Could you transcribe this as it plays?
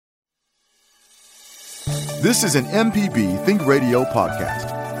This is an MPB Think Radio podcast.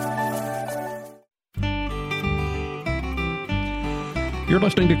 You're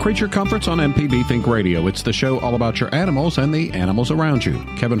listening to Creature Comforts on MPB Think Radio. It's the show all about your animals and the animals around you.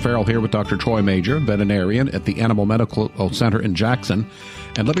 Kevin Farrell here with Dr. Troy Major, veterinarian at the Animal Medical Center in Jackson,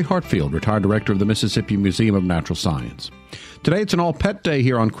 and Libby Hartfield, retired director of the Mississippi Museum of Natural Science. Today it's an all-pet day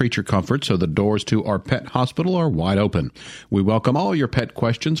here on Creature Comforts, so the doors to our pet hospital are wide open. We welcome all your pet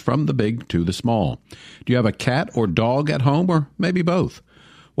questions from the big to the small. Do you have a cat or dog at home, or maybe both?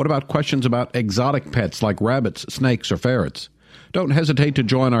 What about questions about exotic pets like rabbits, snakes, or ferrets? Don't hesitate to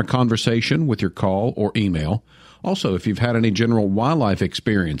join our conversation with your call or email. Also, if you've had any general wildlife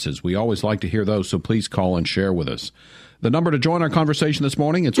experiences, we always like to hear those, so please call and share with us. The number to join our conversation this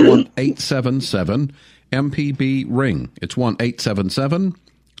morning, it's 1-877-MPB-RING. It's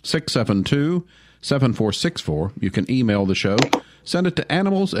 1-877-672-7464. You can email the show. Send it to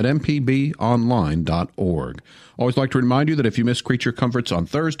animals@mpbonline.org. Always like to remind you that if you miss Creature Comforts on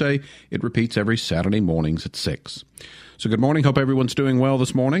Thursday, it repeats every Saturday mornings at 6. So good morning. Hope everyone's doing well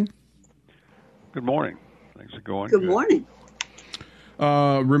this morning. Good morning. Things are going good. Good morning.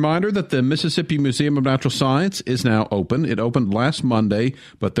 Reminder that the Mississippi Museum of Natural Science is now open. It opened last Monday,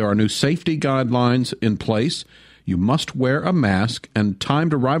 but there are new safety guidelines in place. You must wear a mask, and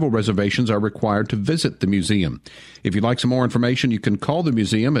timed arrival reservations are required to visit the museum. If you'd like some more information, you can call the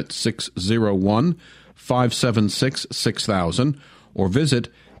museum at 601-576-6000 or visit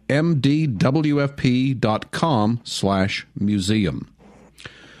mdwfp.com/museum.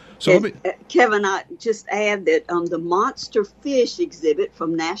 So Kevin, I just add that the Monster Fish exhibit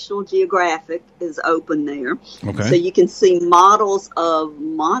from National Geographic is open there. Okay. So you can see models of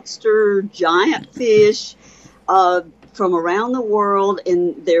monster giant fish from around the world,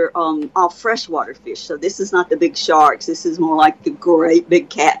 and they're all freshwater fish. So this is not the big sharks. This is more like the great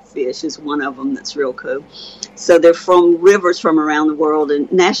big catfish is one of them that's real cool. So they're from rivers from around the world,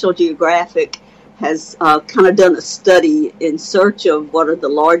 and National Geographic has kind of done a study in search of what are the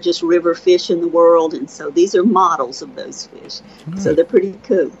largest river fish in the world, and so these are models of those fish. Right. So they're pretty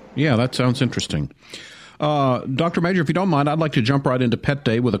cool. Yeah, that sounds interesting. Dr. Major, if you don't mind, I'd like to jump right into Pet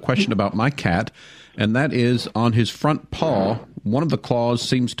Day with a question about my cat, and that is on his front paw. One of the claws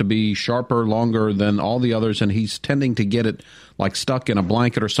seems to be sharper, longer than all the others, and he's tending to get it like stuck in a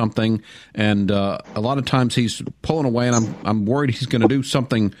blanket or something, and a lot of times he's pulling away, and I'm worried he's going to do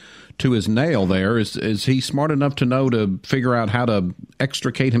something to his nail there. Is he smart enough to know to figure out how to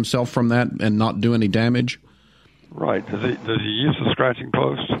extricate himself from that and not do any damage? Right. Does he use the scratching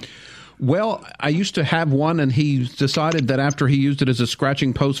post? Well, I used to have one, and he decided that after he used it as a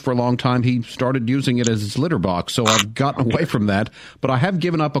scratching post for a long time, he started using it as his litter box. So I've gotten away from that. But I have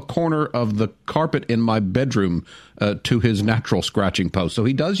given up a corner of the carpet in my bedroom to his natural scratching post. So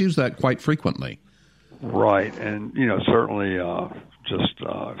he does use that quite frequently. Right. And, certainly just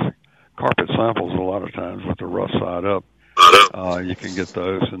carpet samples a lot of times with the rough side up. You can get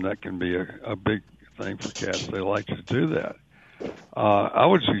those, and that can be a big thing for cats. They like to do that. I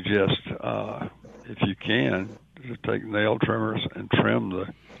would suggest, if you can, to take nail trimmers and trim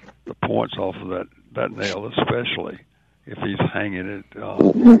the points off of that nail, especially if he's hanging it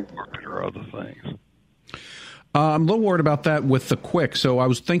or other things. I'm a little worried about that with the quick. So I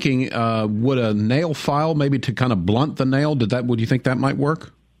was thinking, would a nail file maybe to kind of blunt the nail? Would you think that might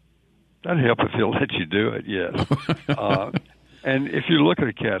work? That'd help if he'll let you do it, yes. And if you look at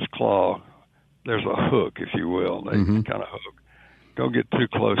a cat's claw, there's a hook, if you will. They kind of hook. Don't get too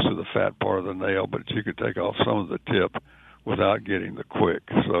close to the fat part of the nail, but you could take off some of the tip without getting the quick.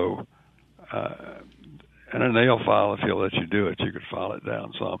 So, and a nail file, if he'll let you do it, you could file it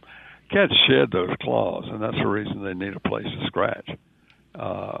down some. Cats shed those claws, and that's the reason they need a place to scratch.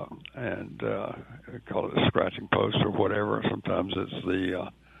 And call it a scratching post or whatever. Sometimes it's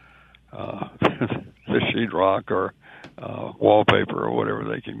the sheetrock or wallpaper or whatever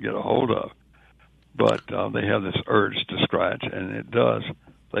they can get a hold of. But they have this urge to scratch, and it does.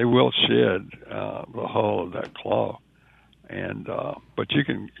 They will shed the hull of that claw, and but you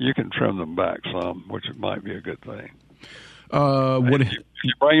can trim them back some, which might be a good thing. If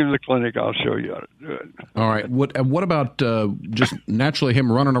you bring him to the clinic, I'll show you how to do it. All right. What about just naturally him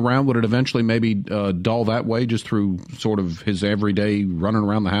running around? Would it eventually maybe dull that way, just through sort of his everyday running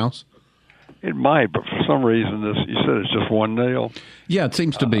around the house? It might, but for some reason, you said it's just one nail? Yeah, it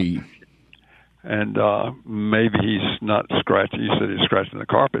seems to be. And maybe he's not scratching. You said he's scratching the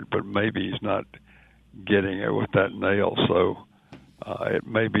carpet, but maybe he's not getting it with that nail. So it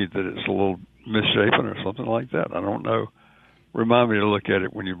may be that it's a little misshapen or something like that. I don't know. Remind me to look at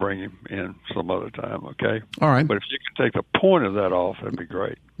it when you bring him in some other time, okay? All right. But if you can take the point of that off, that'd be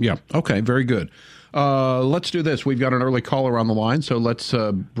great. Yeah. Okay. Very good. Let's do this. We've got an early caller on the line, so let's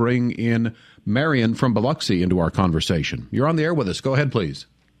bring in Marion from Biloxi into our conversation. You're on the air with us. Go ahead, please.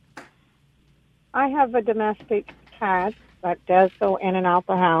 I have a domestic cat that does go in and out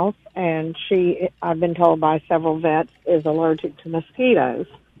the house, and I've been told by several vets, is allergic to mosquitoes.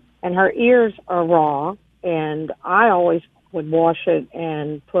 And her ears are raw, and I always would wash it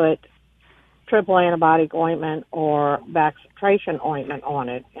and put triple antibiotic ointment or Bactration ointment on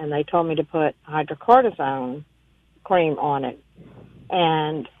it. And they told me to put hydrocortisone cream on it.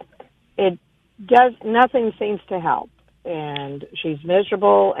 And nothing seems to help. And she's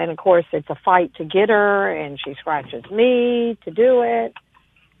miserable, and of course it's a fight to get her, and she scratches me to do it.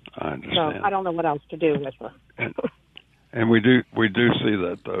 I understand. So I don't know what else to do with her. And we do see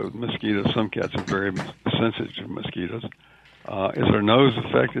that, though. Mosquitoes, some cats are very sensitive to mosquitoes. Is her nose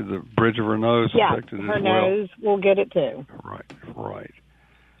affected? The bridge of her nose affected as well? Yeah, her nose will get it too. Right.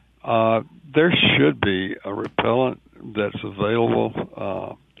 There should be a repellent that's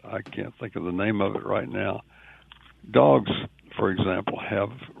available. I can't think of the name of it right now. Dogs, for example,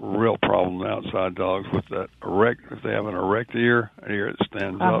 have real problem, outside dogs, with that if they have an erect ear, an ear that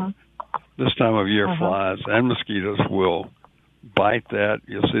stands up. This time of year, flies and mosquitoes will bite that.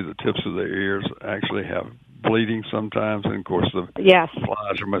 You'll see the tips of their ears actually have bleeding sometimes, and of course the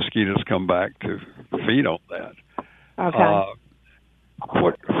flies or mosquitoes come back to feed on that. Okay.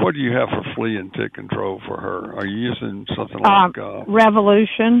 What do you have for flea and tick control for her? Are you using something like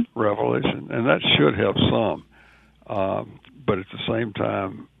Revolution? Revolution, and that should help some. But at the same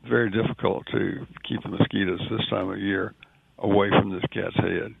time, very difficult to keep the mosquitoes this time of year away from this cat's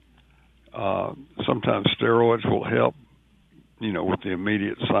head. Sometimes steroids will help, with the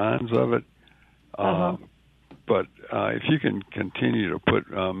immediate signs of it. But if you can continue to put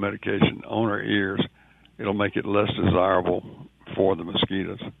medication on her ears, it'll make it less desirable for the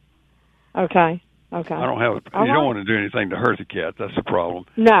mosquitoes. Okay. I don't have. You don't want to do anything to hurt the cat. That's the problem.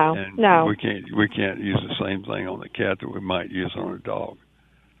 No. We can't use the same thing on the cat that we might use on a dog.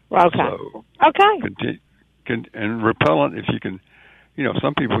 Okay. So, okay. And repellent, if you can,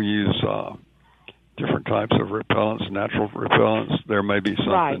 some people use different types of repellents, natural repellents. There may be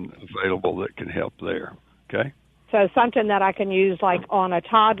something available that can help there. Okay. So something that I can use like on a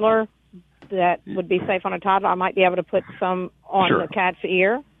toddler that would be safe on a toddler. I might be able to put some on the cat's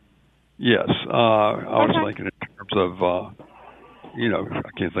ear. Yes, I was thinking in terms of, I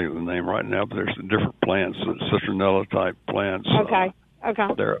can't think of the name right now, but there's different plants, citronella type plants. Okay.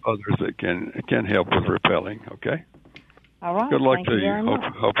 There are others that can help with repelling. Okay. All right. Good luck Thank to you.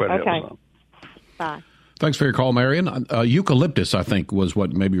 Hope that helps some. Bye. Thanks for your call, Marion. Eucalyptus, I think, was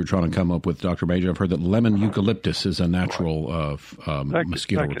what maybe you're trying to come up with, Dr. Major. I've heard that lemon eucalyptus is a natural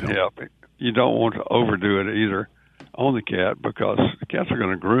mosquito repellent. That can help. You don't want to overdo it either on the cat, because the cats are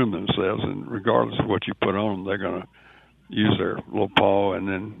going to groom themselves, and regardless of what you put on them, they're going to use their little paw and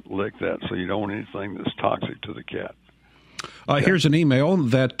then lick that. So you don't want anything that's toxic to the cat. Here's an email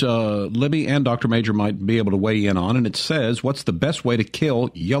that Libby and Dr. Major might be able to weigh in on, and it says, what's the best way to kill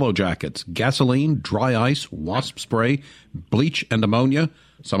yellow jackets? Gasoline, dry ice, wasp spray, bleach, and ammonia?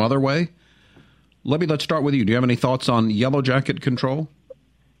 Some other way? Libby, let's start with you. Do you have any thoughts on yellow jacket control?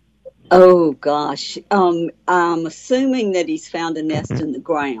 Oh, gosh. I'm assuming that he's found a nest in the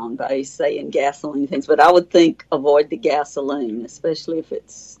ground by saying gasoline things, but I would think avoid the gasoline, especially if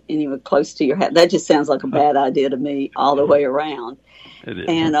it's anywhere close to your house. That just sounds like a bad idea to me all the way around. It is.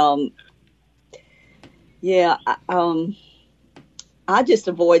 And, I just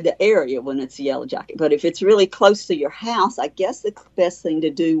avoid the area when it's a yellow jacket. But if it's really close to your house, I guess the best thing to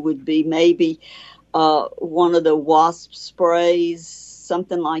do would be maybe one of the wasp sprays,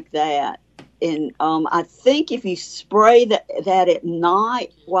 something like that. And I think if you spray that at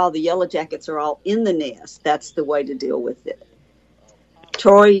night while the yellow jackets are all in the nest, that's the way to deal with it.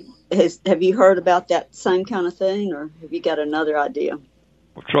 Troy, have you heard about that same kind of thing, or have you got another idea?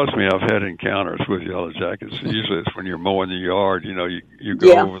 Well, trust me, I've had encounters with yellow jackets. Usually it's when you're mowing the yard, you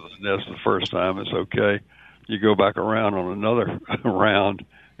go over the nest the first time, it's okay. You go back around on another round,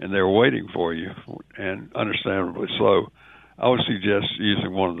 and they're waiting for you, and understandably so. I would suggest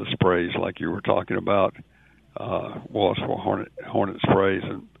using one of the sprays like you were talking about, wasp or hornet sprays,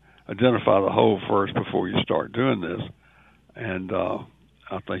 and identify the hole first before you start doing this. And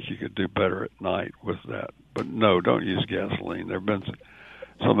I think you could do better at night with that. But no, don't use gasoline. There have been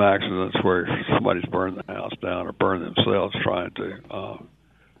some accidents where somebody's burned the house down or burned themselves trying to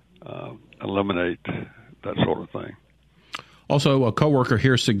eliminate that sort of thing. Also, a coworker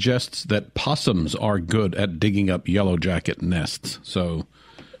here suggests that possums are good at digging up yellow jacket nests. So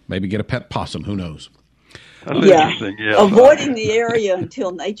maybe get a pet possum. Who knows? That's interesting. Yeah. Avoiding the area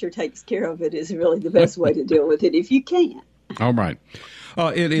until nature takes care of it is really the best way to deal with it if you can. All right.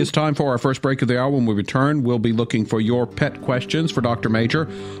 It is time for our first break of the hour. When we return, we'll be looking for your pet questions for Dr. Major.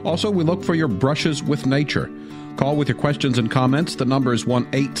 Also, we look for your brushes with nature. Call with your questions and comments. The number is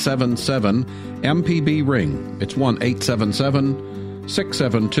 1-877-MPB-RING. It's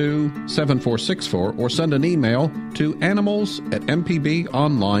 1-877-672-7464, or send an email to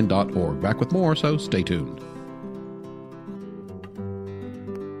animals@mpbonline.org. Back with more, so stay tuned.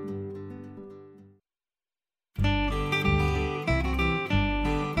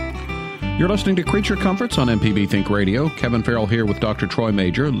 You're listening to Creature Comforts on MPB Think Radio. Kevin Farrell here with Dr. Troy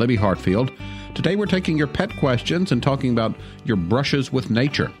Major, Libby Hartfield. Today we're taking your pet questions and talking about your brushes with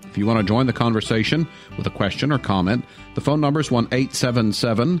nature. If you want to join the conversation with a question or comment, the phone number is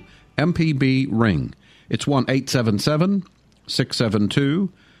 1-877-MPB-RING. It's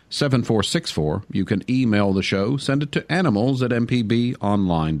 1-877-672-7464. You can email the show. Send it to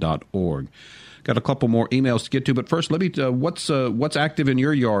animals@mpbonline.org. Got a couple more emails to get to, but first, Libby, what's active in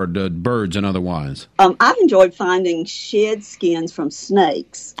your yard, birds and otherwise? I've enjoyed finding shed skins from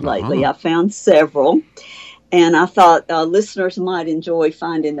snakes lately. I found several, and I thought listeners might enjoy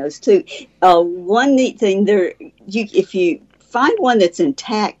finding those too. One neat thing there, if you find one that's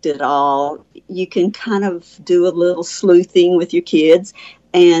intact at all, you can kind of do a little sleuthing with your kids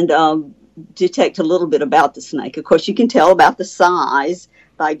and detect a little bit about the snake. Of course, you can tell about the size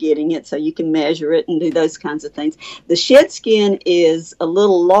by getting it, so you can measure it and do those kinds of things. The shed skin is a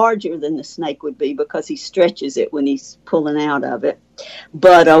little larger than the snake would be because he stretches it when he's pulling out of it.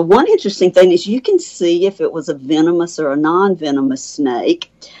 But one interesting thing is you can see if it was a venomous or a non-venomous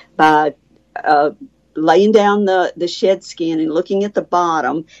snake by laying down the shed skin and looking at the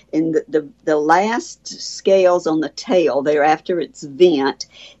bottom, and the last scales on the tail there after its vent.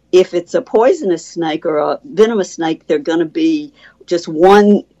 If it's a poisonous snake or a venomous snake, they're going to be just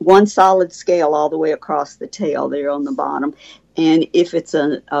one solid scale all the way across the tail there on the bottom. And if it's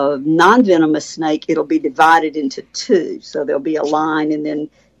a non-venomous snake, it'll be divided into two. So there'll be a line and then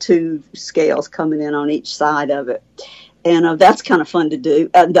two scales coming in on each side of it. And that's kind of fun to do.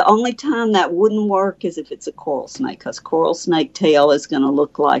 The only time that wouldn't work is if it's a coral snake, because coral snake tail is going to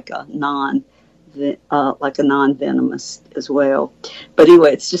look like a non-venomous as well. But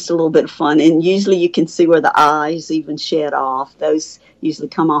anyway, it's just a little bit of fun. And usually you can see where the eyes even shed off. Those usually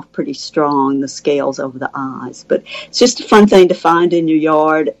come off pretty strong, the scales over the eyes. But it's just a fun thing to find in your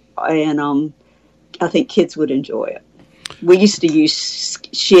yard, and I think kids would enjoy it. We used to use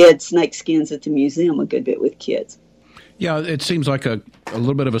shed snake skins at the museum a good bit with kids. Yeah, it seems like a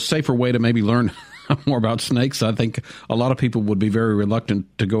little bit of a safer way to maybe learn more about snakes. I think a lot of people would be very reluctant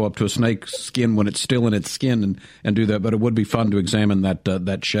to go up to a snake skin when it's still in its skin and do that, but it would be fun to examine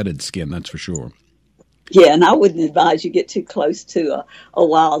that shedded skin, that's for sure. Yeah, and I wouldn't advise you get too close to a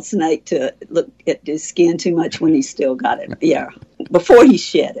wild snake to look at his skin too much when he's still got it. Yeah, before he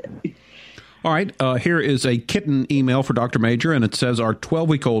shed it. All right, here is a kitten email for Dr. Major, and it says, our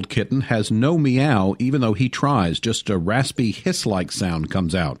 12-week-old kitten has no meow even though he tries. Just a raspy hiss-like sound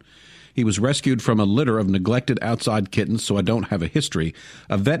comes out. He was rescued from a litter of neglected outside kittens, so I don't have a history.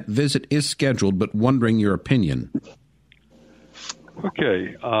 A vet visit is scheduled, but wondering your opinion.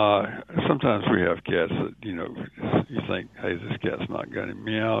 Okay. Sometimes we have cats that, you think, hey, this cat's not going to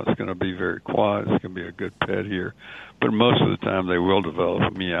meow. It's going to be very quiet. It's going to be a good pet here. But most of the time they will develop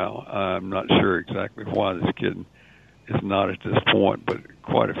a meow. I'm not sure exactly why this kitten is not at this point, but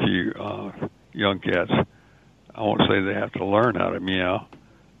quite a few young cats, I won't say they have to learn how to meow.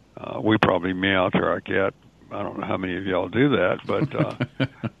 We probably meow to our cat. I don't know how many of y'all do that, but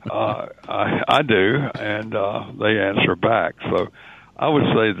I do, and they answer back. So I would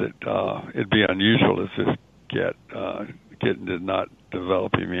say that it'd be unusual if this kitten did not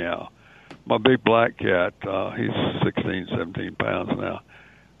develop a meow. My big black cat, he's 16, 17 pounds now,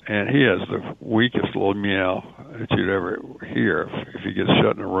 and he has the weakest little meow that you'd ever hear. If he gets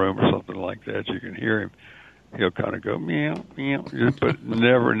shut in a room or something like that, you can hear him. He'll kind of go meow, meow, but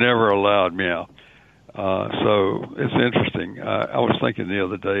never a loud meow. So it's interesting. I was thinking the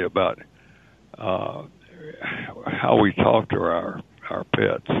other day about how we talk to our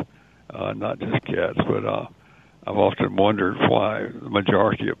pets, not just cats, but I've often wondered why the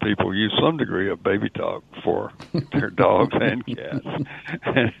majority of people use some degree of baby talk for their dogs and cats.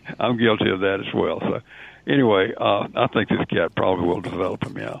 And I'm guilty of that as well. So anyway, I think this cat probably will develop a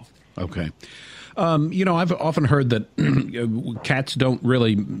meow. Okay. I've often heard that cats don't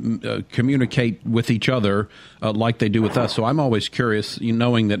really communicate with each other like they do with us. So I'm always curious,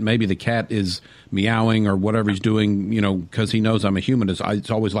 knowing that maybe the cat is meowing or whatever he's doing, because he knows I'm a human. It's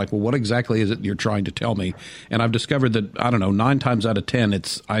always like, well, what exactly is it you're trying to tell me? And I've discovered that, 9 times out of 10,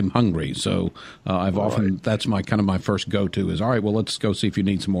 it's I'm hungry. So that's my first go-to is, all right, well, let's go see if you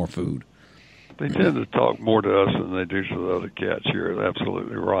need some more food. They tend to talk more to us than they do to the other cats. You're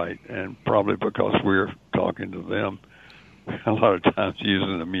absolutely right, and probably because we're talking to them a lot of times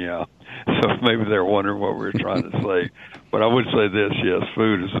using a meow. So maybe they're wondering what we're trying to say. But I would say this, yes,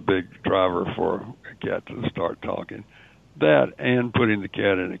 food is a big driver for a cat to start talking. That and putting the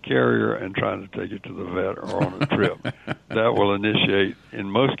cat in a carrier and trying to take it to the vet or on a trip. That will initiate,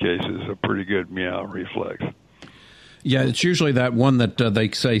 in most cases, a pretty good meow reflex. Yeah, it's usually that one that they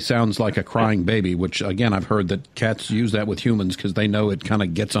say sounds like a crying baby, which, again, I've heard that cats use that with humans because they know it kind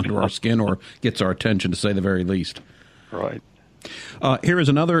of gets under our skin or gets our attention, to say the very least. Right. Here is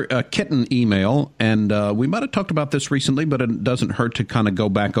another kitten email, and we might have talked about this recently, but it doesn't hurt to kind of go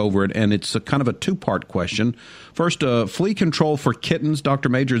back over it, and it's kind of a two-part question. First, flea control for kittens. Dr.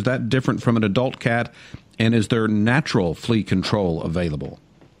 Major, is that different from an adult cat, and is there natural flea control available?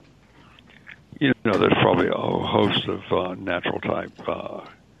 There's probably a host of natural-type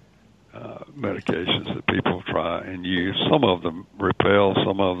medications that people try and use. Some of them repel,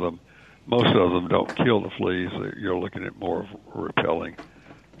 most of them don't kill the fleas. You're looking at more of repelling,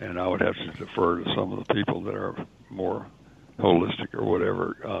 and I would have to defer to some of the people that are more holistic or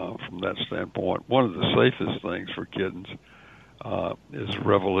whatever from that standpoint. One of the safest things for kittens is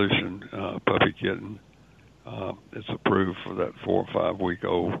Revolution puppy kitten. It's approved for that 4 or 5 week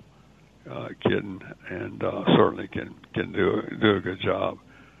old kitten, and certainly can do a good job.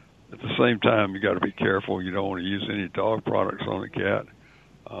 At the same time, you got to be careful. You don't want to use any dog products on the cat.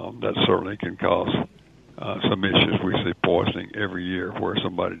 That certainly can cause some issues. We see poisoning every year where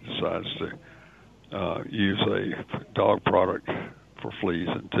somebody decides to use a dog product for fleas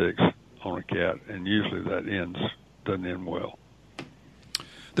and ticks on a cat, and usually that doesn't end well.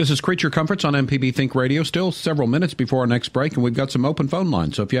 This is Creature Comforts on MPB Think Radio. Still several minutes before our next break, and we've got some open phone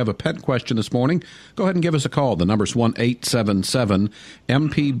lines. So if you have a pet question this morning, go ahead and give us a call. The number's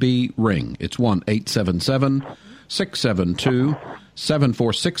 1-877-MPB-RING. It's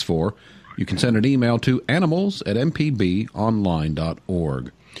 1-877-672-7464. You can send an email to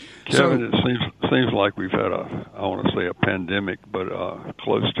animals@mpbonline.org. Kevin, it seems like we've had I want to say a pandemic, but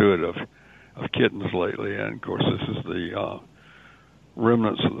close to it of kittens lately. And, of course, this is the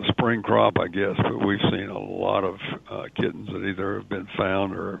remnants of the spring crop, I guess, but we've seen a lot of kittens that either have been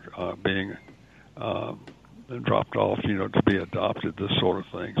found or being dropped off, to be adopted, this sort of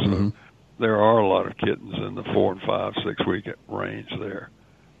thing. So there are a lot of kittens in the 4 and 5, 6 week range there.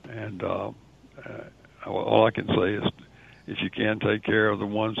 And all I can say is if you can take care of the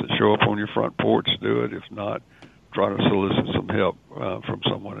ones that show up on your front porch, do it. If not, try to solicit some help from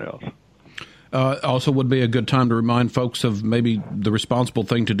someone else. Also would be a good time to remind folks of maybe the responsible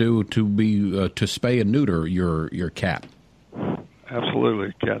thing to do to be to spay and neuter your cat.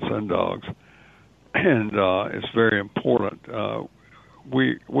 Absolutely, cats and dogs. And it's very important.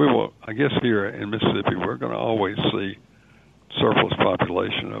 We will, I guess here in Mississippi, we're going to always see surplus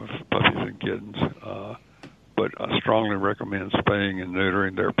population of puppies and kittens. But I strongly recommend spaying and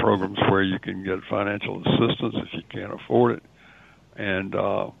neutering. There are programs where you can get financial assistance if you can't afford it. And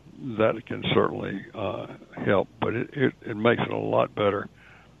that can certainly help, but it makes it a lot better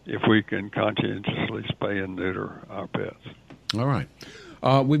if we can conscientiously spay and neuter our pets. All right.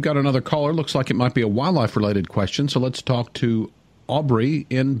 We've got another caller. Looks like it might be a wildlife-related question, so let's talk to Aubrey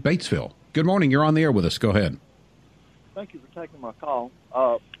in Batesville. Good morning. You're on the air with us. Go ahead. Thank you for taking my call.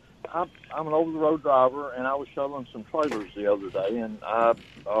 I'm an over-the-road driver, and I was shuttling some trailers the other day, and I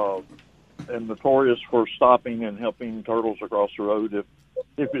am notorious for stopping and helping turtles across the road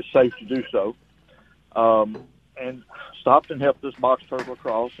if it's safe to do so. And stopped and helped this box turtle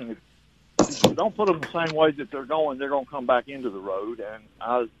across, and if you don't put them the same way that they're going to come back into the road. And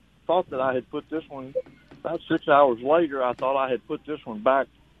I thought that I had put this one, about 6 hours later, I thought I had put this one back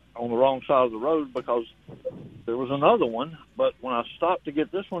on the wrong side of the road because there was another one. But when I stopped to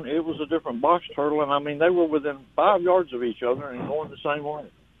get this one, it was a different box turtle. And, I mean, they were within 5 yards of each other and going the same way.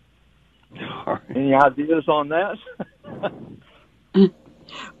 Any ideas on that?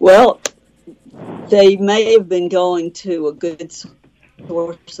 Well, they may have been going to a good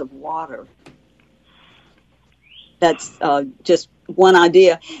source of water. That's just one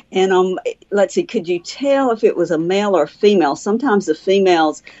idea. And let's see, could you tell if it was a male or female? Sometimes the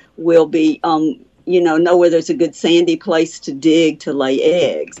females will be, know where there's a good sandy place to dig to lay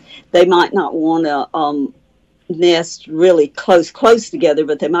eggs. They might not want to nest really close together,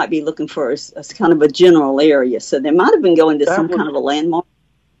 but they might be looking for a kind of a general area. So they might have been going to some kind of a landmark,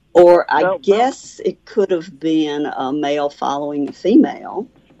 or I guess it could have been a male following a female.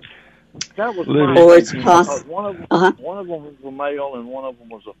 That was or it's possible. One of them was a male and one of them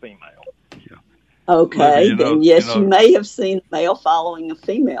was a female. Yeah. Okay, then yes, you may have seen a male following a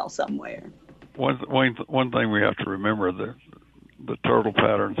female somewhere. One thing we have to remember, the turtle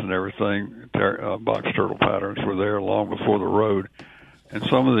patterns and everything, box turtle patterns were there long before the road. And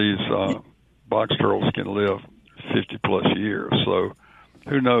some of these box turtles can live 50 plus years. So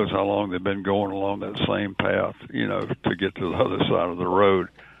who knows how long they've been going along that same path, to get to the other side of the road.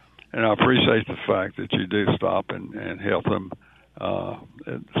 And I appreciate the fact that you do stop and help them.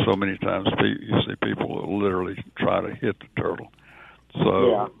 So many times you see people literally try to hit the turtle.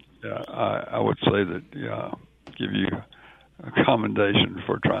 So I would say that, give you a commendation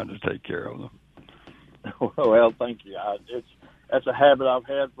for trying to take care of them. Well, thank you. That's a habit I've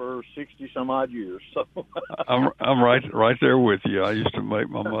had for 60 some odd years. So I'm right there with you. I used to make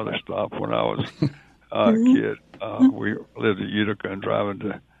my mother stop when I was a kid. We lived at Utica and driving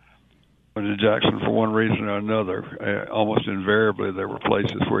to Jackson for one reason or another. Almost invariably, there were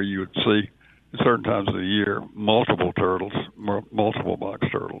places where you would see at certain times of the year multiple turtles, multiple box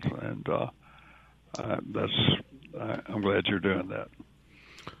turtles, and I'm glad you're doing that.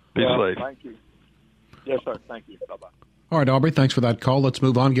 Be safe. Thank you. Yes, sir. Thank you. Bye-bye. All right, Aubrey, thanks for that call. Let's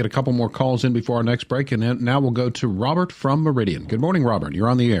move on, get a couple more calls in before our next break, and then now we'll go to Robert from Meridian. Good morning, Robert. You're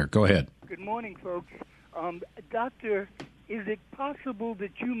on the air. Go ahead. Good morning, folks. Doctor, is it possible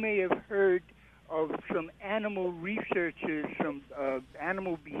that you may have heard of some animal researchers, some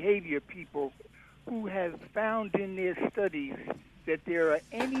animal behavior people who have found in their studies that there are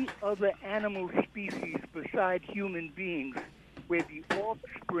any other animal species besides human beings where the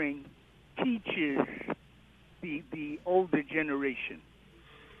offspring teaches the older generation?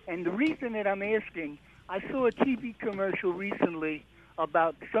 And the reason that I'm asking, I saw a TV commercial recently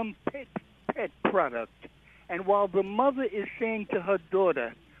about some pet product, and while the mother is saying to her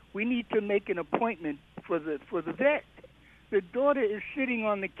daughter, we need to make an appointment for the vet, the daughter is sitting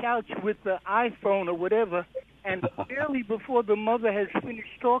on the couch with the iPhone or whatever, and barely before the mother has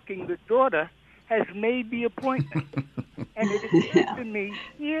finished talking, the daughter has made the appointment. And it occurred to me,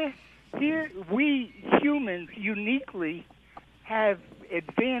 here we humans uniquely have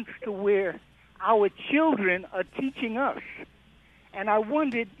advanced to where our children are teaching us. And I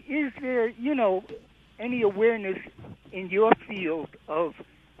wondered, is there, any awareness in your field of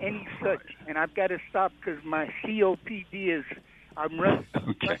any such? And I've got to stop because my COPD is, I'm running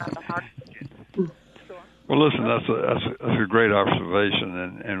out of oxygen. Well, listen, that's a great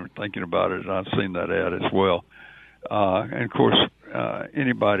observation, and thinking about it, I've seen that ad as well. And of course,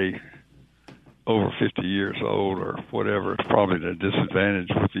 anybody over 50 years old or whatever is probably at a disadvantage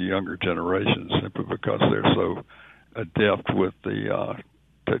with the younger generations simply because they're so adept with the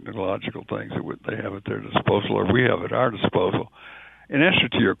technological things that they have at their disposal, or we have at our disposal. In answer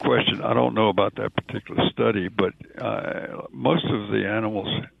to your question, I don't know about that particular study, but most of the animals,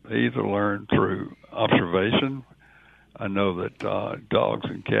 they either learn through observation. I know that dogs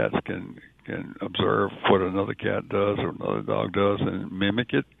and cats can observe what another cat does or another dog does and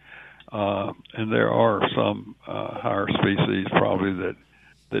mimic it. And there are some higher species probably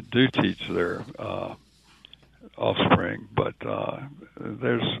that do teach their offspring, but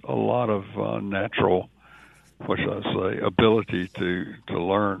there's a lot of natural, what should I say, ability to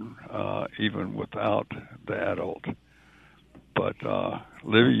learn even without the adult. But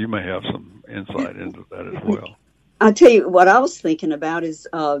Livy, you may have some insight into that as well. I'll tell you what I was thinking about is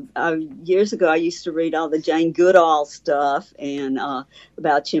years ago I used to read all the Jane Goodall stuff and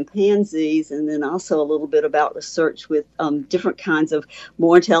about chimpanzees, and then also a little bit about research with different kinds of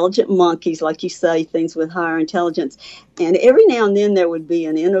more intelligent monkeys, like you say, things with higher intelligence. And every now and then there would be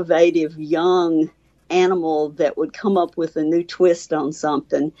an innovative young animal that would come up with a new twist on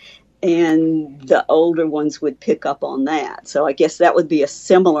something, and the older ones would pick up on that. So I guess that would be a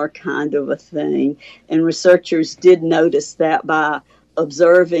similar kind of a thing. And researchers did notice that by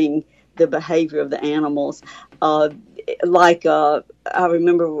observing the behavior of the animals. I remember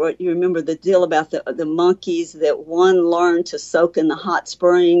the deal about the monkeys, that one learned to soak in the hot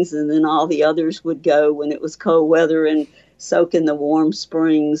springs, and then all the others would go when it was cold weather and soak in the warm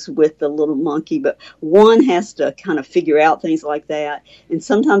springs with the little monkey. But one has to kind of figure out things like that. And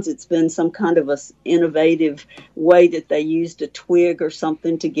sometimes it's been some kind of a innovative way that they used a twig or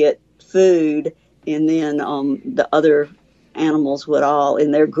something to get food, and then the other animals would all,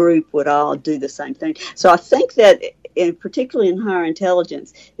 in their group, would all do the same thing. So I think that, particularly in higher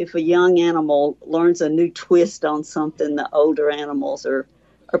intelligence, if a young animal learns a new twist on something, the older animals are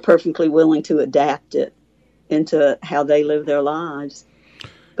perfectly willing to adapt it into how they live their lives.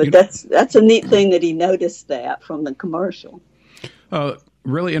 But that's a neat thing that he noticed that from the commercial.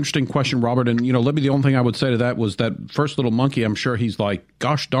 Really interesting question, Robert. And, Libby, the only thing I would say to that was that first little monkey, I'm sure he's like,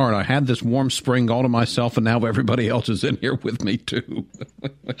 gosh darn, I had this warm spring all to myself, and now everybody else is in here with me, too.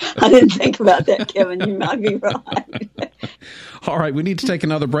 I didn't think about that, Kevin. You might be right. All right, we need to take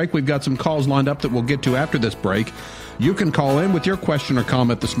another break. We've got some calls lined up that we'll get to after this break. You can call in with your question or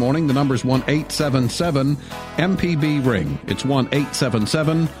comment this morning. The number is 1-877-MPB-RING. It's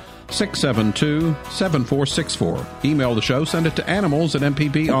 1-877-672-7464. Email the show. Send it to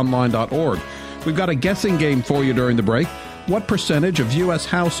animals@mpbonline.org. We've got a guessing game for you during the break. What percentage of U.S.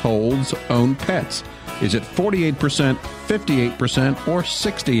 households own pets? Is it 48%, 58%, or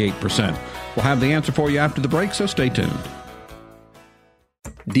 68%? We'll have the answer for you after the break, so stay tuned.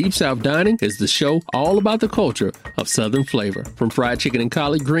 Deep South Dining is the show all about the culture of Southern flavor, from fried chicken and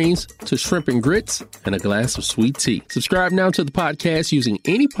collard greens to shrimp and grits and a glass of sweet tea. Subscribe now to the podcast using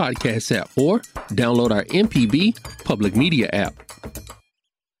any podcast app or download our MPB Public Media app.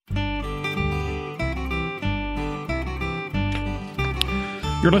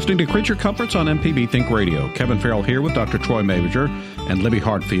 You're listening to Creature Comforts on MPB Think Radio. Kevin Farrell here with Dr. Troy Major and Libby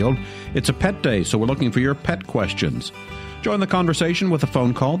Hartfield. It's a pet day, so we're looking for your pet questions. Join the conversation with a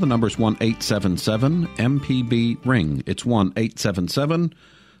phone call. The number is 1-877-MPB-RING. It's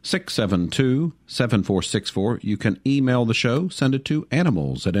 1-877-672-7464. You can email the show. Send it to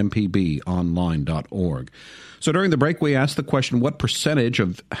animals@mpbonline.org. So during the break, we asked the question, what percentage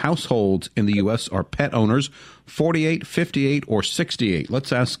of households in the U.S. are pet owners? 48, 58, or 68?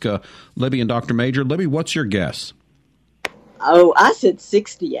 Let's ask Libby and Dr. Major. Libby, what's your guess? Oh, I said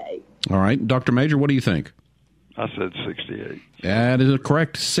 68. All right. Dr. Major, what do you think? I said 68. That is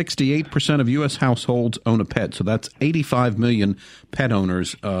correct. 68% of U.S. households own a pet. So that's 85 million pet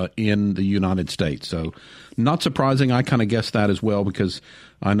owners in the United States. So not surprising. I kind of guessed that as well because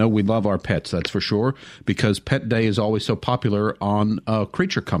I know we love our pets, that's for sure, because Pet Day is always so popular on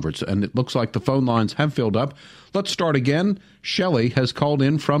Creature Comforts. And it looks like the phone lines have filled up. Let's start again. Shelley has called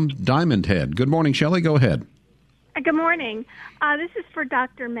in from Diamond Head. Good morning, Shelley. Go ahead. Good morning. This is for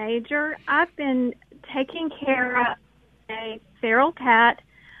Dr. Major. I've been taking care of a feral cat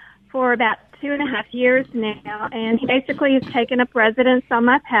for about 2.5 years now, and he basically has taken up residence on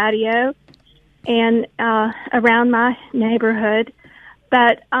my patio and around my neighborhood.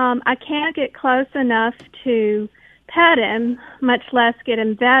 But I can't get close enough to pet him, much less get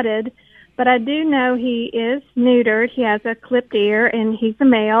him vetted. But I do know he is neutered. He has a clipped ear, and he's a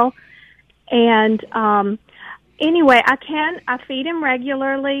male. And anyway, I feed him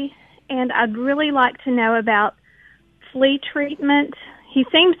regularly, and I'd really like to know about flea treatment. He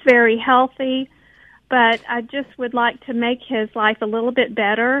seems very healthy, but I just would like to make his life a little bit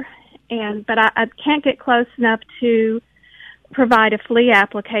better. But I can't get close enough to provide a flea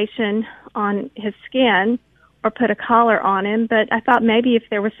application on his skin or put a collar on him. But I thought maybe if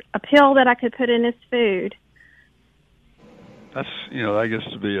there was a pill that I could put in his food. That's, that gets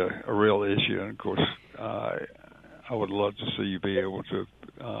to be a real issue. And, of course, I would love to see you be able to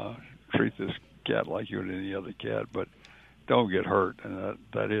treat this cat like you would any other cat, but don't get hurt. And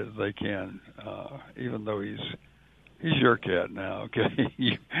that is, they can, even though he's your cat now, okay?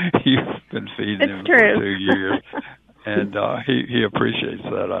 You've been feeding him for 2 years, and he appreciates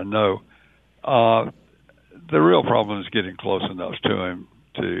that, I know. The real problem is getting close enough to him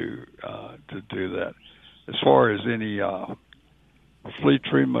to do that. As far as any flea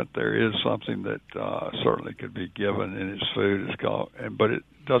treatment, there is something that certainly could be given in his food. But it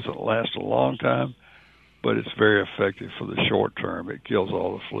doesn't last a long time, but it's very effective for the short term. It kills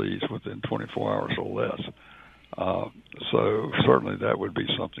all the fleas within 24 hours or less. So certainly that would be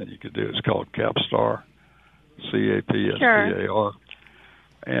something you could do. It's called Capstar, CAPSTAR. Sure.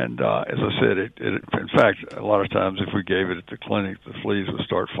 And as I said, it in fact, a lot of times if we gave it at the clinic, the fleas would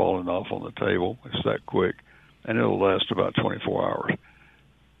start falling off on the table. It's that quick, and it'll last about 24 hours.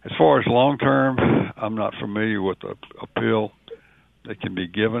 As far as long term, I'm not familiar with a pill that can be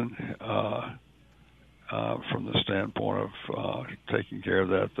given from the standpoint of taking care of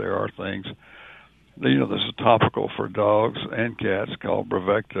that. There are things. There's a topical for dogs and cats called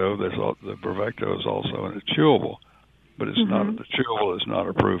Bravecto. The Bravecto is also in a chewable, but it's not. The chewable is not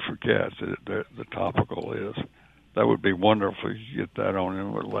approved for cats. The topical is. That would be wonderful if you get that on him.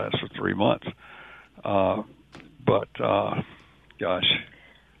 It would last for 3 months. But gosh,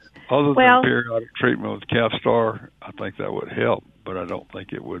 Other than periodic treatment with Capstar, I think that would help, but I don't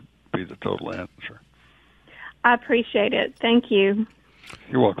think it would be the total answer. I appreciate it. Thank you.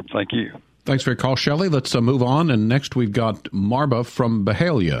 You're welcome. Thank you. Thanks for your call, Shelley. Let's move on. And next we've got Marba from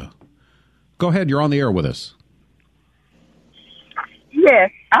Byhalia. Go ahead. You're on the air with us.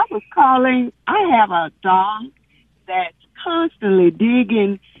 Yes, I was calling. I have a dog that's constantly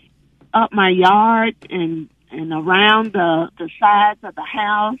digging up my yard and around the sides of the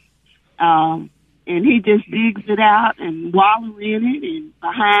house. And he just digs it out and wallow in it and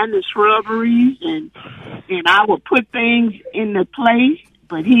behind the shrubberies. And I will put things in the place,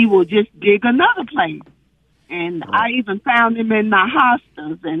 but he will just dig another place. And I even found him in my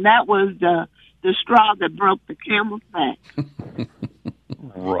hostas, and that was the straw that broke the camel's back.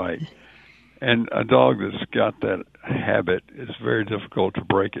 Right. And a dog that's got that habit, it's very difficult to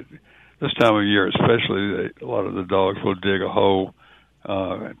break it. This time of year especially, a lot of the dogs will dig a hole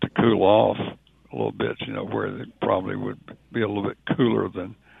to cool off a little bit, where they probably would be a little bit cooler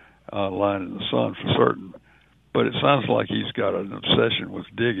than lying in the sun for certain. But it sounds like he's got an obsession with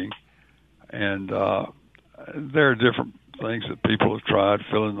digging. And there are different things that people have tried,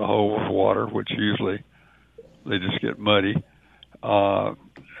 filling the hole with water, which usually they just get muddy.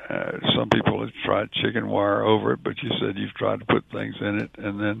 Some people have tried chicken wire over it, but you said you've tried to put things in it,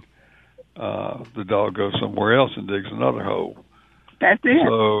 and then the dog goes somewhere else and digs another hole. That's it.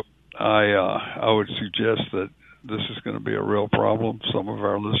 So I would suggest that this is going to be a real problem. Some of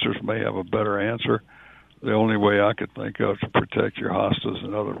our listeners may have a better answer. The only way I could think of to protect your hostas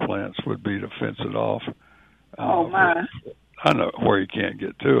and other plants would be to fence it off. Oh, my. I know where you can't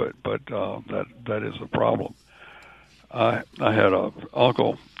get to it, but that is a problem. I had an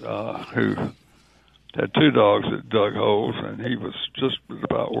uncle who had two dogs that dug holes, and he was just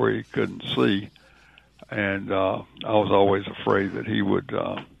about where he couldn't see. And I was always afraid that he would,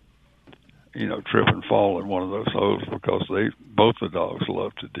 trip and fall in one of those holes because both the dogs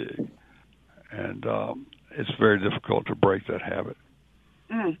love to dig. And it's very difficult to break that habit.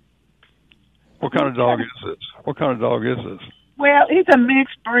 Mm. What kind of dog is this? Well, he's a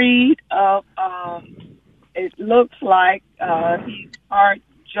mixed breed of, it looks like he's part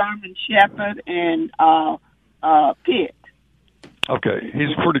German Shepherd and Pit. Okay,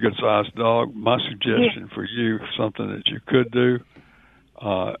 he's a pretty good-sized dog. My suggestion for you, something that you could do,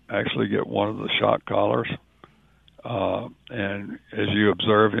 actually get one of the shock collars, and as you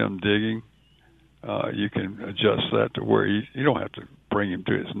observe him digging, you can adjust that to where you don't have to bring him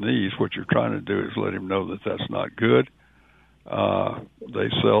to his knees. What you're trying to do is let him know that that's not good. They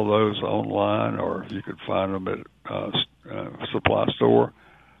sell those online, or you could find them at a supply store.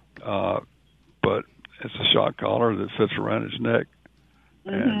 But it's a shock collar that fits around his neck,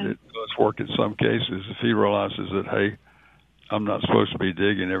 and it does work in some cases. If he realizes that, hey, I'm not supposed to be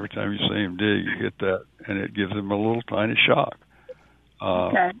digging, every time you see him dig, you hit that, and it gives him a little tiny shock.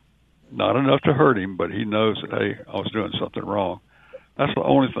 Okay. Not enough to hurt him, but he knows that, hey, I was doing something wrong. That's the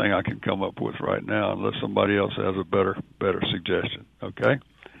only thing I can come up with right now, unless somebody else has a better suggestion. Okay?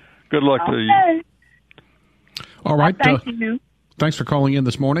 Good luck to you. All right. Thank you. Thanks for calling in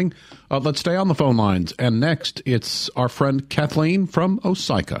this morning. Let's stay on the phone lines. And next, it's our friend Kathleen from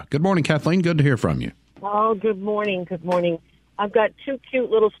Osika. Good morning, Kathleen. Good to hear from you. Oh, good morning. Good morning. I've got two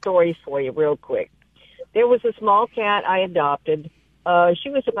cute little stories for you real quick. There was a small cat I adopted. She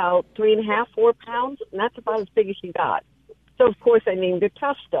was about 3.5, 4 pounds, and that's about as big as she got. So, of course, I named her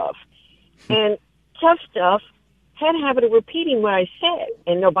Tough Stuff. And Tough Stuff had a habit of repeating what I said,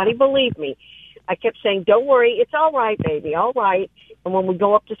 and nobody believed me. I kept saying, don't worry, it's all right, baby, all right. And when we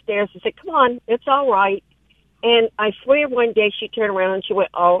go up the stairs, I said, come on, it's all right. And I swear one day she turned around and she went,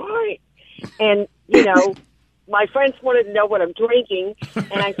 all right. And, my friends wanted to know what I'm drinking,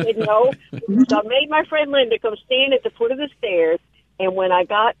 and I said no. So I made my friend Linda come stand at the foot of the stairs. And when I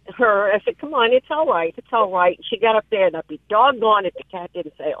got her, I said, come on, it's all right. It's all right. She got up there, and I'd be doggone if the cat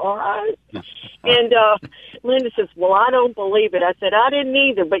didn't say, all right. And Linda says, well, I don't believe it. I said, I didn't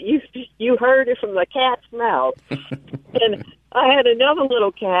either, but you heard it from the cat's mouth. And I had another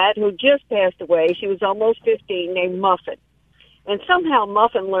little cat who just passed away. She was almost 15, named Muffin. And somehow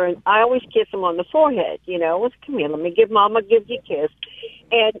Muffin learned, I always kiss him on the forehead, come here, let me give Mama give you a kiss.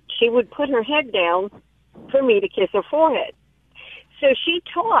 And she would put her head down for me to kiss her forehead. So she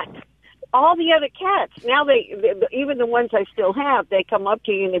taught all the other cats. Now they even the ones I still have, they come up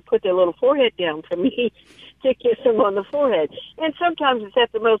to you and they put their little forehead down for me to kiss them on the forehead. And sometimes it's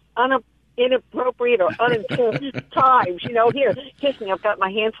at the most inappropriate or unimportant times. Here, kiss me. I've got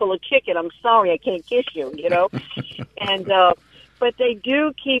my handful of chicken. I'm sorry, I can't kiss you. And but they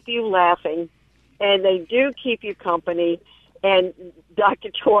do keep you laughing, and they do keep you company. And Dr.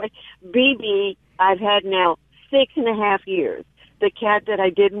 Troy, BB, I've had now 6.5 years. The cat that I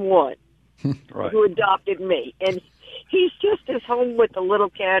didn't want, right. who adopted me. And he's just as home with the little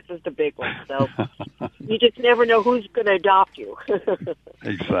cats as the big ones. So you just never know who's going to adopt you.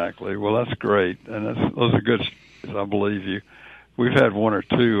 Exactly. Well, that's great. And those are good stories. I believe you. We've had one or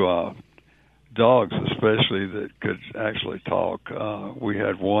two dogs, especially, that could actually talk. We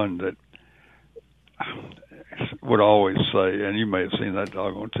had one that would always say, and you may have seen that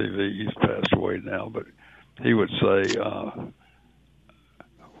dog on TV, he's passed away now, but he would say,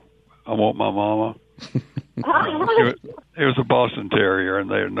 I want my mama. It was a Boston Terrier, and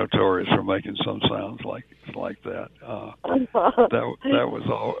they are notorious for making some sounds like that. That was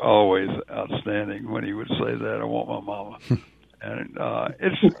always outstanding when he would say that, I want my mama. And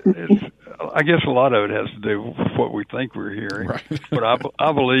it's I guess a lot of it has to do with what we think we're hearing. Right. But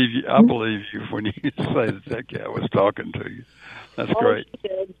I believe you when you say that cat was talking to you. That's great.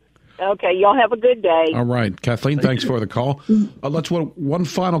 Okay, y'all have a good day. All right, Kathleen, thanks for the call. Let's one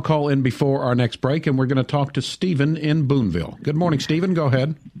final call in before our next break, and we're going to talk to Stephen in Boonville. Good morning, Stephen. Go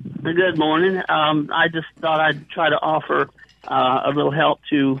ahead. Good morning. I just thought I'd try to offer a little help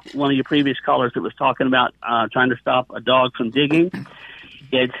to one of your previous callers that was talking about trying to stop a dog from digging.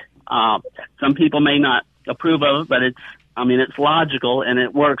 It's some people may not approve of it, but it's logical and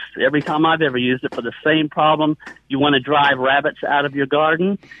it works every time I've ever used it for the same problem. You want to drive rabbits out of your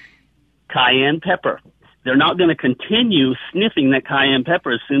garden? Cayenne pepper. They're not going to continue sniffing that cayenne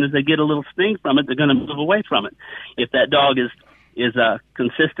pepper. As soon as they get a little sting from it, they're going to move away from it. If that dog is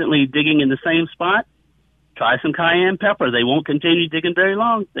consistently digging in the same spot, try some cayenne pepper. They won't continue digging very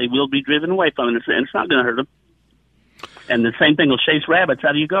long. They will be driven away from it, and it's not going to hurt them. And the same thing will chase rabbits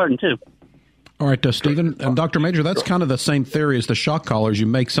out of your garden, too. All right, Stephen and Dr. Major, that's kind of the same theory as the shock collars. You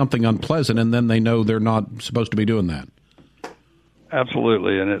make something unpleasant, and then they know they're not supposed to be doing that.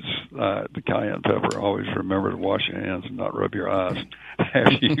 Absolutely, and it's the cayenne pepper. Always remember to wash your hands and not rub your eyes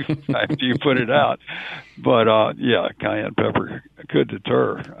after you put it out. But yeah, cayenne pepper could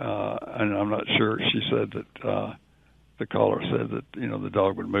deter, and I'm not sure. She said that the caller said that the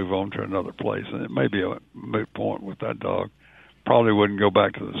dog would move on to another place, and it may be a moot point with that dog. Probably wouldn't go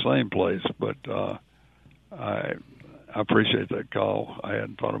back to the same place, but I appreciate that call. I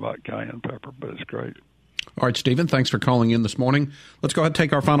hadn't thought about cayenne pepper, but it's great. All right, Stephen, thanks for calling in this morning. Let's go ahead and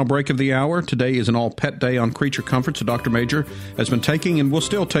take our final break of the hour. Today is an all-pet day on Creature Comforts, so Dr. Major has been taking and will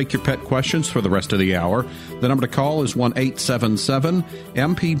still take your pet questions for the rest of the hour. The number to call is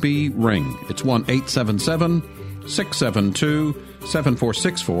 1-877-MPB-RING. It's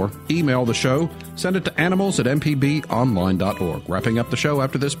 1-877-672-7464. Email the show. Send it to animals@mpbonline.org. Wrapping up the show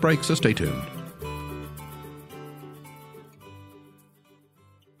after this break, so stay tuned.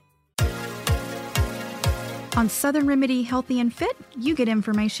 On Southern Remedy Healthy and Fit, you get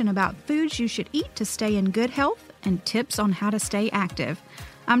information about foods you should eat to stay in good health and tips on how to stay active.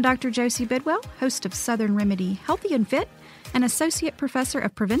 I'm Dr. Josie Bidwell, host of Southern Remedy Healthy and Fit, and Associate Professor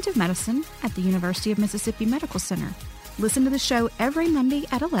of Preventive Medicine at the University of Mississippi Medical Center. Listen to the show every Monday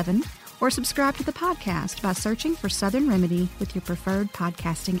at 11 or subscribe to the podcast by searching for Southern Remedy with your preferred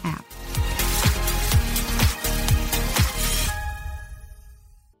podcasting app.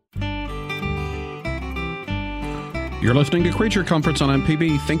 You're listening to Creature Comforts on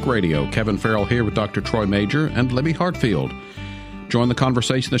MPB Think Radio. Kevin Farrell here with Dr. Troy Major and Libby Hartfield. Join the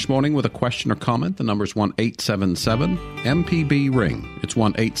conversation this morning with a question or comment. The number is 1-877-MPB-RING. It's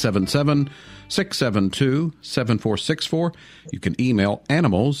 1-877-672-7464. You can email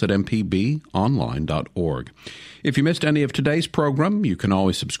animals@mpbonline.org. If you missed any of today's program, you can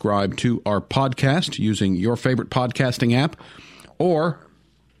always subscribe to our podcast using your favorite podcasting app or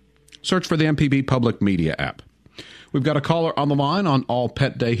search for the MPB Public Media app. We've got a caller on the line on All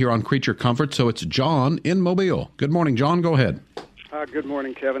Pet Day here on Creature Comfort, so it's John in Mobile. Good morning, John. Go ahead. Good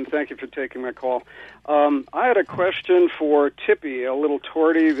morning, Kevin. Thank you for taking my call. I had a question for Tippy, a little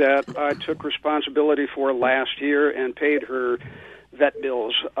tortie that I took responsibility for last year and paid her vet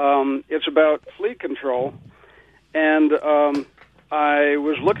bills. It's about flea control, and I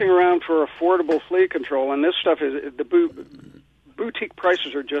was looking around for affordable flea control, and this stuff is the boutique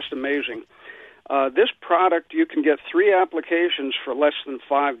prices are just amazing. This product, you can get 3 applications for less than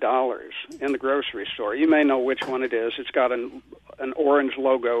 $5 in the grocery store. You may know which one it is. It's got an orange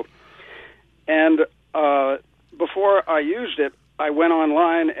logo. And before I used it, I went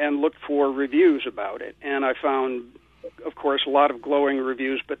online and looked for reviews about it. And I found, of course, a lot of glowing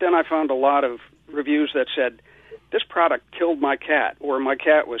reviews. But then I found a lot of reviews that said, this product killed my cat, or my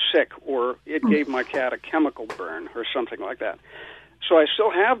cat was sick, or it gave my cat a chemical burn, or something like that. So I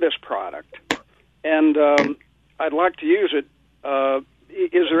still have this product. And I'd like to use it.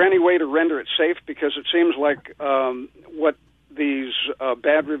 Is there any way to render it safe? Because it seems like what these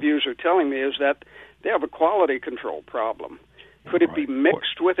bad reviews are telling me is that they have a quality control problem. Could it be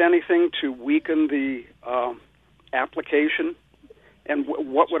mixed with anything to weaken the application? And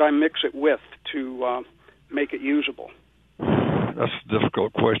what would I mix it with to make it usable? That's a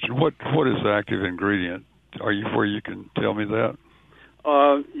difficult question. What is the active ingredient? Are you where you can tell me that?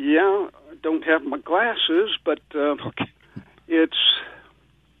 Yeah, I don't have my glasses, but it's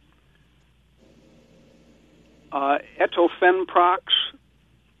etofenprox,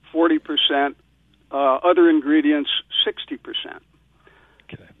 40%. Other ingredients, 60%.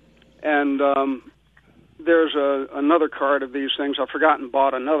 Okay. And there's another card of these things. I've forgotten,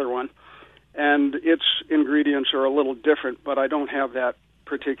 bought another one. And its ingredients are a little different, but I don't have that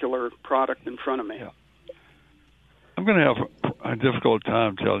particular product in front of me. Yeah. I'm going to have a difficult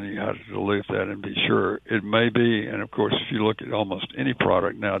time telling you how to dilute that and be sure. It may be, and of course, if you look at almost any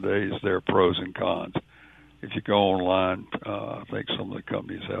product nowadays, there are pros and cons. If you go online, I think some of the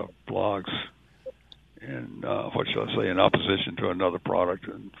companies have blogs in, what shall I say, in opposition to another product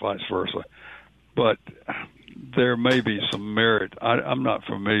and vice versa. But there may be some merit. I'm not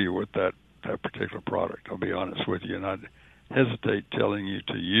familiar with that particular product, I'll be honest with you, and I'd hesitate telling you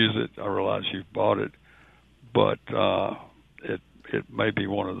to use it. I realize you've bought it, but it may be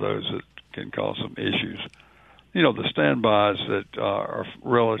one of those that can cause some issues. You know, the standbys that are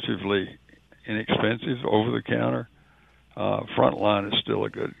relatively inexpensive, over the counter, Frontline is still a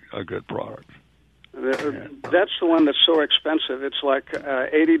good product. That's the one that's so expensive. It's like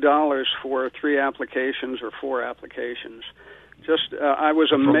 $80 for 3 applications or 4 applications. Just, I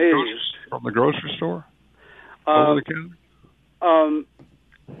was amazed. From the grocery store? Over the counter?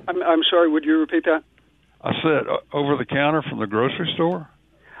 I'm sorry, would you repeat that? I said over the counter from the grocery store?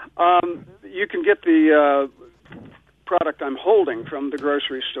 You can get the product I'm holding from the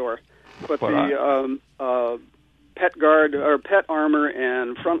grocery store, but Pet Guard or Pet Armor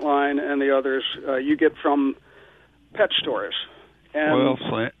and Frontline and the others you get from pet stores. And well,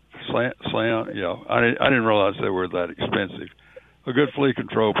 yeah, I didn't realize they were that expensive. A good flea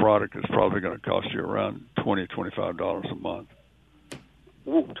control product is probably going to cost you around $20-25 a month.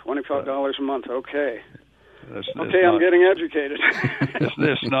 Ooh, $25 a month. Okay. Okay, I'm getting educated.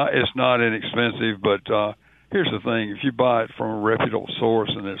 it's not inexpensive, but here's the thing: if you buy it from a reputable source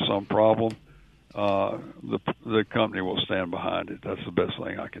and there's some problem, the company will stand behind it. That's the best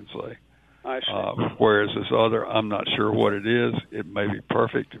thing I can say. I see. Whereas this other, I'm not sure what it is. It may be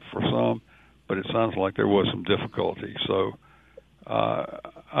perfect for some, but it sounds like there was some difficulty. So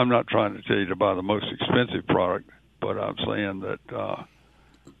I'm not trying to tell you to buy the most expensive product, but I'm saying that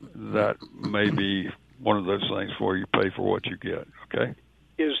that may be one of those things where you pay for what you get, okay?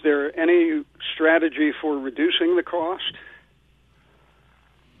 Is there any strategy for reducing the cost?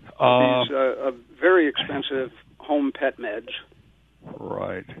 These very expensive home pet meds.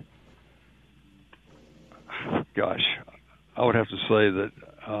 Right. Gosh, I would have to say that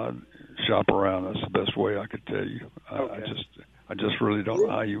shop around. That's the best way I could tell you. Okay. I just really don't know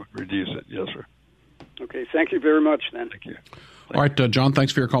how you would reduce it. Yes, sir. Okay, thank you very much then. Thank you. All right, John,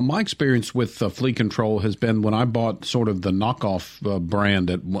 thanks for your call. My experience with flea control has been when I bought sort of the knockoff brand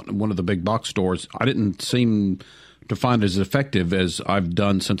at one of the big box stores, I didn't seem to find it as effective as I've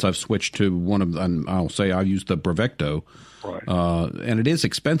done since I've switched to one of them. I'll say I use the Bravecto. Right. And it is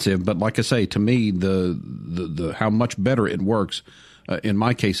expensive, but like I say, to me, the how much better it works, in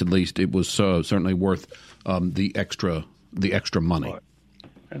my case at least, it was certainly worth the extra money. Right.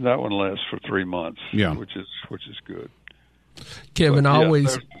 And that one lasts for 3 months, which is good. Kevin,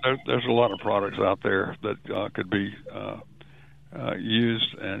 there's a lot of products out there that could be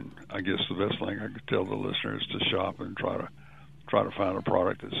used, and I guess the best thing I could tell the listener is to shop and try to find a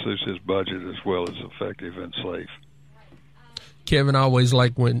product that suits his budget as well as effective and safe. Kevin, I always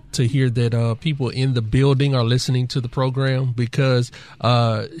like to hear that people in the building are listening to the program because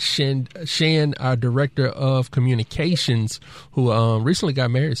Shan, our director of communications, who recently got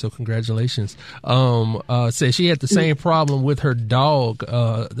married, so congratulations, said she had the same problem with her dog,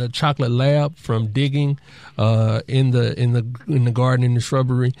 the chocolate lab, from digging in the garden, in the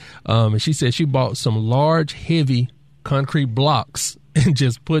shrubbery. And she said she bought some large, heavy concrete blocks and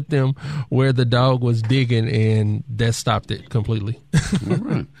just put them where the dog was digging, and that stopped it completely. All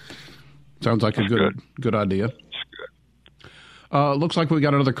right. Sounds like a good idea. Looks like we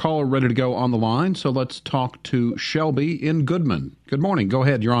got another caller ready to go on the line, so let's talk to Shelby in Goodman. Good morning. Go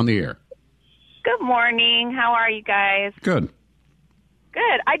ahead. You're on the air. Good morning. How are you guys? Good.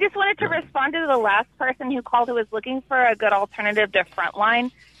 Good. I just wanted to respond to the last person who called who was looking for a good alternative to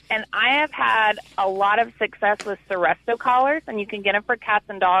Frontline. and I have had a lot of success with Seresto collars, and you can get them for cats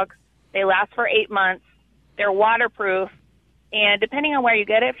and dogs. They last for 8 months. They're waterproof, and depending on where you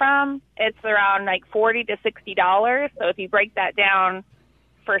get it from, it's around like $40 to $60. So if you break that down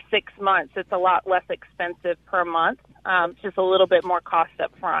for 6 months, it's a lot less expensive per month. It's just a little bit more cost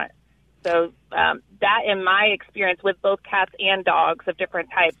up front. So that, in my experience with both cats and dogs of different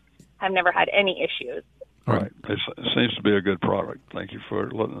types, have never had any issues. All right. It seems to be a good product. Thank you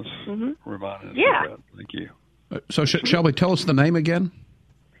for letting us remind us of that. Thank you. So, Shelby, tell us the name again.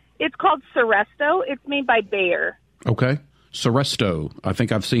 It's called Seresto. It's made by Bayer. Okay. Seresto. I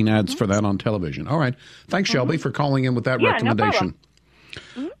think I've seen ads for that on television. All right. Thanks, Shelby, for calling in with that recommendation.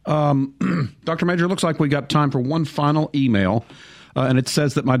 No problem. Dr. Major, looks like we got time for one final email. And it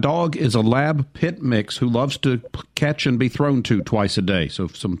says that my dog is a lab pit mix who loves to catch and be thrown to twice a day. So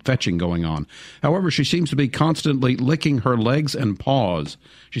some fetching going on. However, she seems to be constantly licking her legs and paws.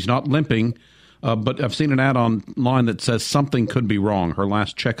 She's not limping, but I've seen an ad online that says something could be wrong. Her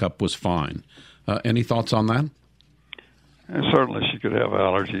last checkup was fine. Any thoughts on that? And certainly she could have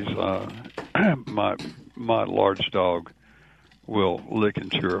allergies. My large dog will lick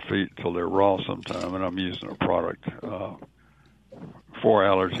and chew her feet until they're raw sometime, and I'm using a product for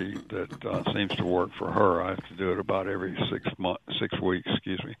allergy that seems to work for her. I have to do it about every 6 weeks.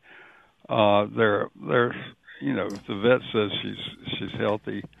 There's, if the vet says she's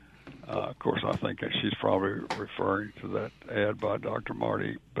healthy, of course I think she's probably referring to that ad by Dr.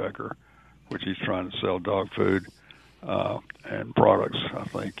 Marty Becker, which he's trying to sell dog food and products. I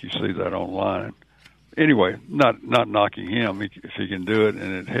think you see that online. Anyway, not knocking him if he can do it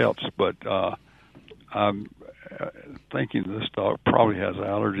and it helps, but I'm thinking this dog probably has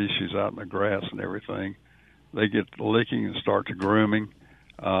allergies. She's out in the grass and everything. They get licking and start to grooming.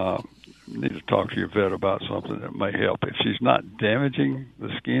 Need to talk to your vet about something that may help. If she's not damaging the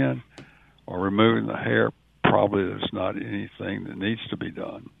skin or removing the hair, probably there's not anything that needs to be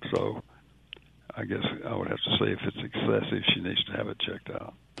done. So I guess I would have to say if it's excessive, she needs to have it checked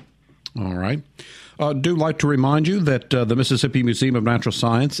out. All right. Do like to remind you that the Mississippi Museum of Natural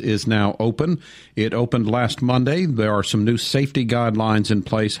Science is now open. It opened last Monday. There are some new safety guidelines in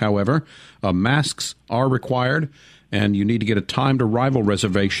place, however. Masks are required, and you need to get a timed arrival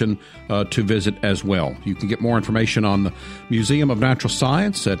reservation to visit as well. You can get more information on the Museum of Natural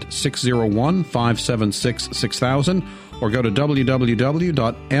Science at 601-576-6000 or go to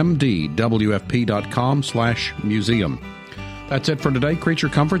www.mdwfp.com/museum. That's it for today. Creature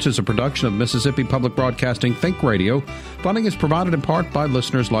Comforts is a production of Mississippi Public Broadcasting Think Radio. Funding is provided in part by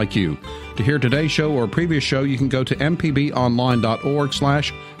listeners like you. To hear today's show or a previous show, you can go to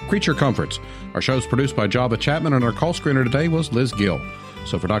mpbonline.org/Creature Comforts. Our show is produced by Java Chapman, and our call screener today was Liz Gill.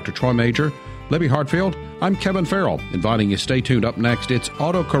 So for Dr. Troy Major, Libby Hartfield, I'm Kevin Farrell, inviting you to stay tuned. Up next, it's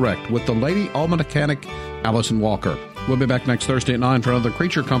AutoCorrect with the Lady Almanac Allison Walker. We'll be back next Thursday at 9 for another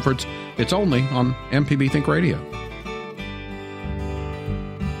Creature Comforts. It's only on MPB Think Radio.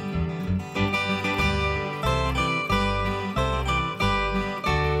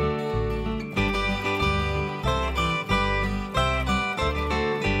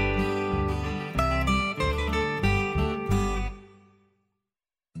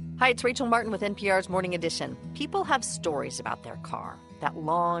 Hi, it's Rachel Martin with NPR's Morning Edition. People have stories about their car. That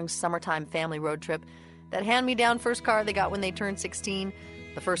long summertime family road trip, that hand-me-down first car they got when they turned 16,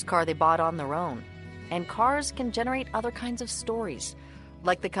 the first car they bought on their own. And cars can generate other kinds of stories,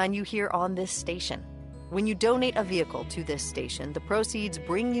 like the kind you hear on this station. When you donate a vehicle to this station, the proceeds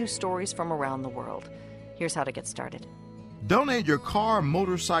bring you stories from around the world. Here's how to get started. Donate your car,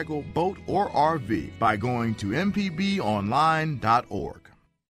 motorcycle, boat, or RV by going to mpbonline.org.